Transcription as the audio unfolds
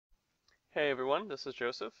Hey everyone, this is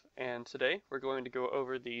Joseph, and today we're going to go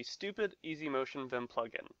over the Stupid-EasyMotion VIM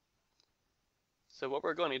plugin. So what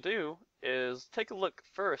we're going to do is take a look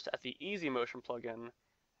first at the EasyMotion plugin,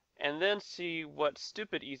 and then see what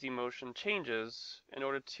Stupid-EasyMotion changes in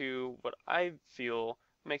order to, what I feel,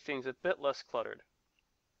 make things a bit less cluttered.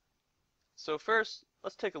 So first,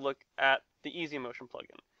 let's take a look at the EasyMotion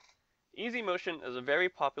plugin. EasyMotion is a very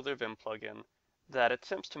popular VIM plugin that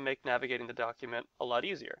attempts to make navigating the document a lot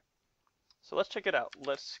easier. So let's check it out.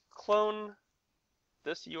 Let's clone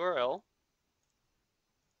this URL.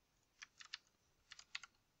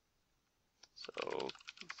 So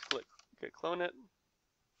let's click clone it,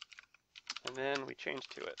 and then we change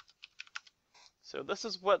to it. So this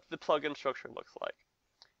is what the plugin structure looks like.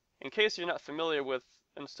 In case you're not familiar with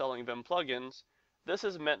installing Vim plugins, this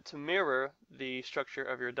is meant to mirror the structure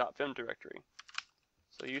of your .vim directory.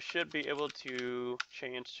 So you should be able to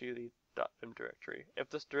change to the .vim directory. If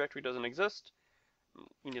this directory doesn't exist,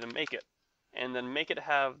 you need to make it, and then make it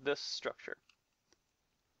have this structure.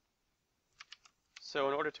 So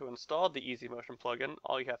in order to install the EasyMotion plugin,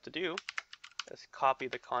 all you have to do is copy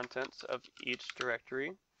the contents of each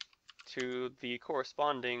directory to the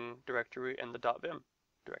corresponding directory in the .vim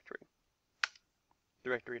directory.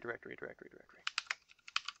 Directory.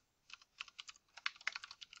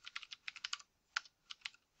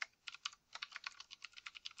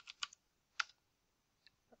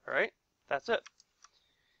 Alright, that's it.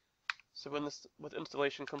 So with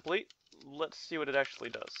installation complete, let's see what it actually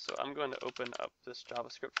does. So I'm going to open up this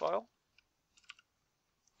JavaScript file,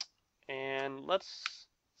 and let's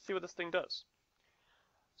see what this thing does.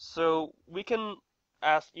 So we can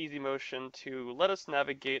ask EasyMotion to let us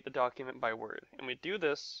navigate the document by word, and we do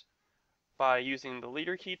this by using the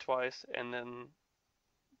leader key twice and then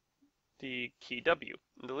the key W.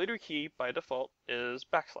 And the leader key by default is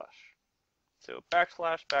backslash. So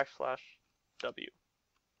backslash W.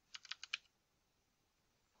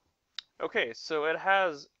 Okay, so it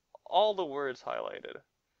has all the words highlighted,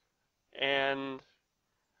 and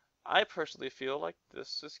I personally feel like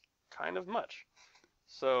this is kind of much.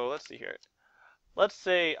 So let's see here. Let's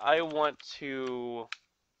say I want to,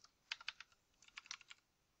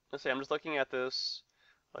 let's say I'm just looking at this,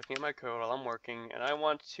 looking at my code while I'm working, and I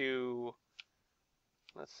want to,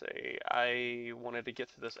 let's say I wanted to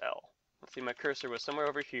get to this L. Let's see, my cursor was somewhere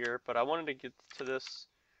over here, but I wanted to get to this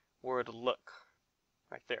word look,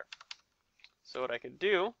 right there. So what I could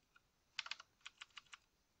do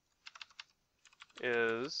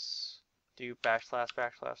is do backslash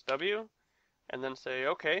W, and then say,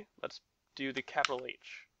 okay, let's do the capital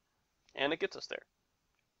H. And it gets us there.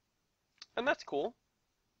 And that's cool.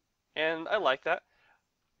 And I like that.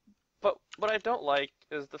 But what I don't like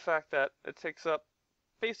is the fact that it takes up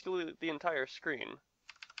basically the entire screen.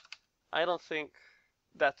 I don't think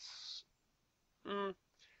that's... I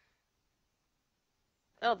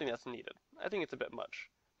don't think that's needed. I think it's a bit much,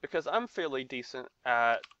 because I'm fairly decent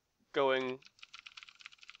at going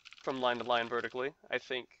from line to line vertically. I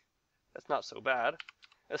think that's not so bad,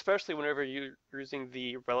 especially whenever you're using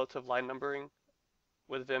the relative line numbering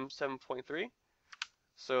with Vim 7.3.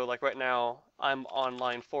 So like right now, I'm on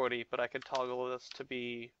line 40, but I could toggle this to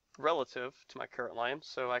be relative to my current line,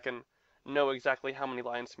 so I can know exactly how many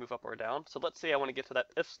lines to move up or down. So let's say I want to get to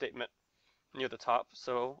that if statement near the top,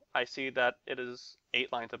 so I see that it is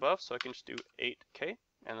 8 lines above, so I can just do 8k,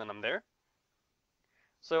 and then I'm there.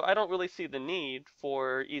 So I don't really see the need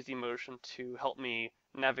for EasyMotion to help me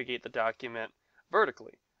navigate the document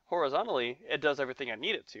vertically. Horizontally, it does everything I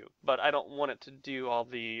need it to, but I don't want it to do all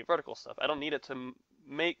the vertical stuff. I don't need it to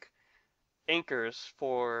make anchors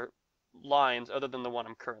for lines other than the one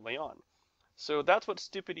I'm currently on. So that's what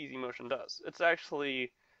Stupid-EasyMotion does. It's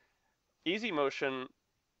actually EasyMotion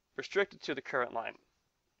restricted to the current line.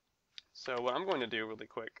 So what I'm going to do really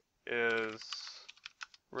quick is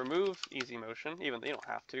remove EasyMotion, even though you don't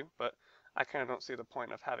have to, but I kind of don't see the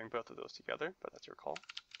point of having both of those together, but that's your call.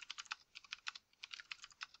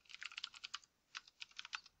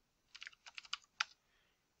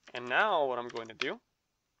 And now what I'm going to do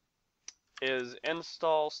is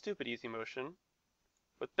install Stupid-EasyMotion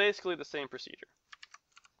with basically the same procedure.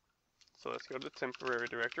 So let's go to the temporary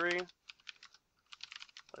directory.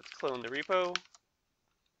 Let's clone the repo,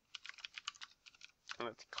 and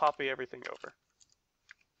let's copy everything over.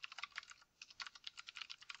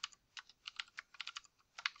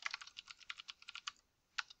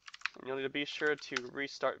 And you'll need to be sure to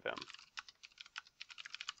restart Vim.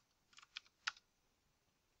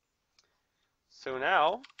 So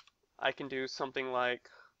now I can do something like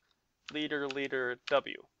leader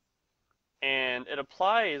W, and it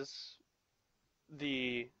applies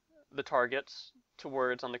the targets to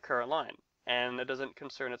words on the current line, and it doesn't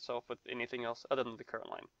concern itself with anything else other than the current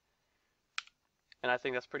line. And I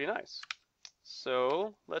think that's pretty nice.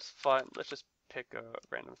 So let's just pick a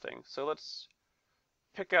random thing. So let's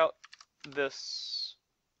pick out this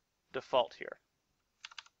default here.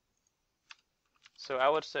 So I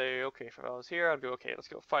would say, okay, if I was here, I'd go, okay, let's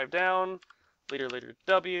go 5 down, leader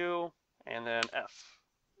W, and then F.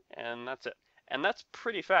 And that's it. And that's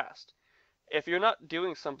pretty fast. If you're not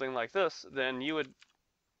doing something like this, then you would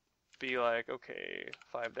be like, okay,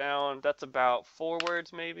 5 down, that's about 4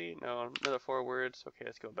 words maybe? No, another 4 words. Okay,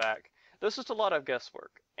 let's go back. There's just a lot of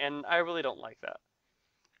guesswork, and I really don't like that.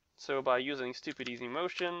 So by using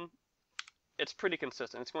Stupid-EasyMotion, it's pretty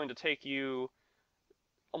consistent. It's going to take you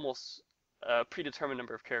almost a predetermined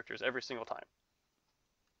number of characters every single time.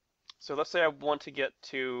 So let's say I want to get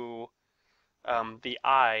to the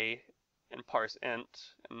I in parse int,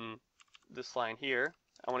 in this line here.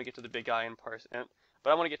 I want to get to the big I in parse int,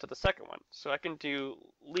 but I want to get to the second one. So I can do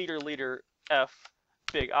leader F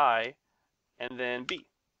big I and then B.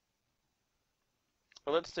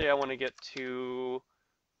 Or let's say I want to get to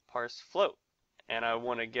parse float, and I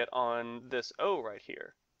want to get on this O right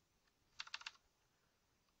here.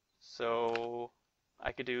 So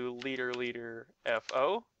I could do leader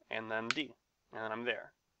FO and then D, and then I'm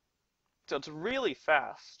there. So it's really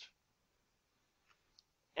fast.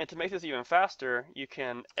 And to make this even faster, you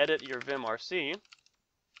can edit your vimrc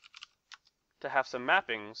to have some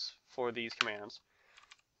mappings for these commands.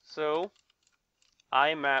 So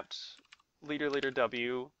I mapped leader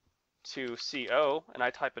W to CO, and I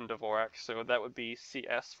type in Dvorak, so that would be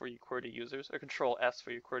CS for you QWERTY users, or Control-S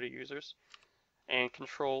for you QWERTY users. And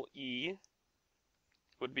Control-E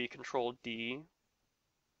would be Control-D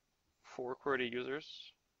for QWERTY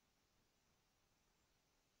users.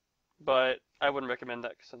 But I wouldn't recommend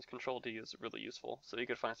that since Control-D is really useful, so you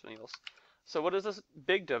could find something else. So what does this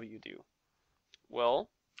BigW do? Well,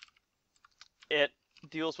 it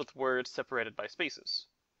deals with words separated by spaces.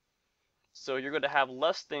 So you're going to have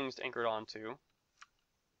less things anchored onto.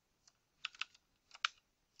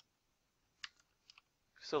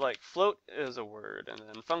 So like float is a word, and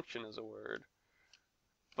then function is a word,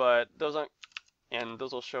 but those aren't, and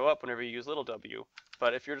those will show up whenever you use little w.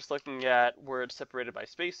 But if you're just looking at words separated by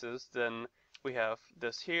spaces, then we have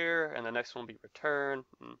this here, and the next one will be return,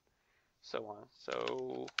 and so on.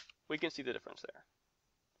 So we can see the difference there.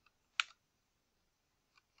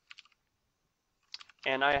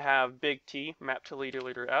 And I have big T mapped to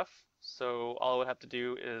leader F, so all I would have to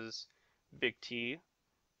do is big T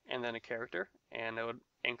and then a character, and I would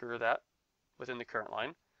anchor that within the current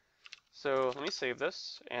line. So let me save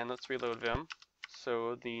this, and let's reload Vim,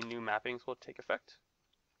 so the new mappings will take effect.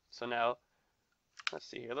 So now, let's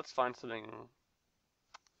see here, let's find something,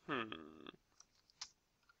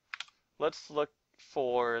 Let's look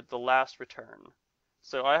for the last return.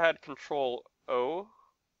 So I had Control-O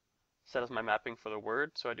set as my mapping for the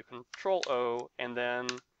word, so I do Control-O, and then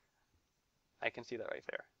I can see that right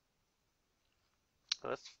there. So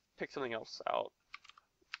let's pick something else out.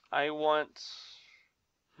 I want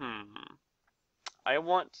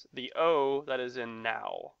the O that is in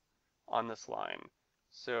now on this line.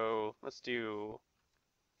 So let's do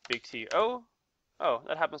big T O. Oh,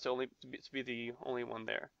 that happens to be the only one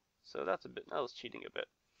there. So that was cheating a bit.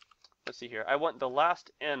 Let's see here. I want the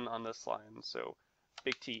last N on this line. So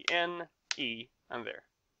big T N E, I'm there.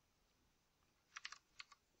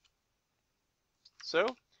 So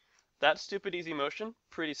that's Stupid-EasyMotion.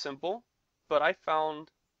 Pretty simple, but I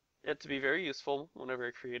found it to be very useful whenever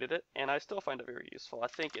I created it, and I still find it very useful. I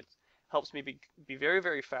think it helps me be very,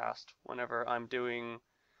 very fast whenever I'm doing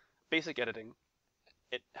basic editing.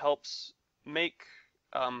 It helps make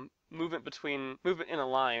movement in a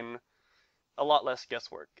line a lot less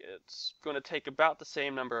guesswork. It's going to take about the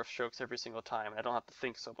same number of strokes every single time. I don't have to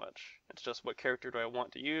think so much. It's just what character do I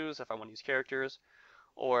want to use, if I want to use characters,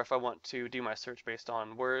 or if I want to do my search based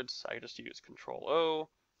on words, I just use Control-O,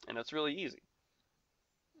 and it's really easy.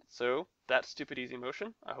 So that's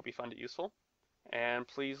Stupid-EasyMotion. I hope you find it useful, and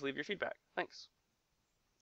please leave your feedback. Thanks.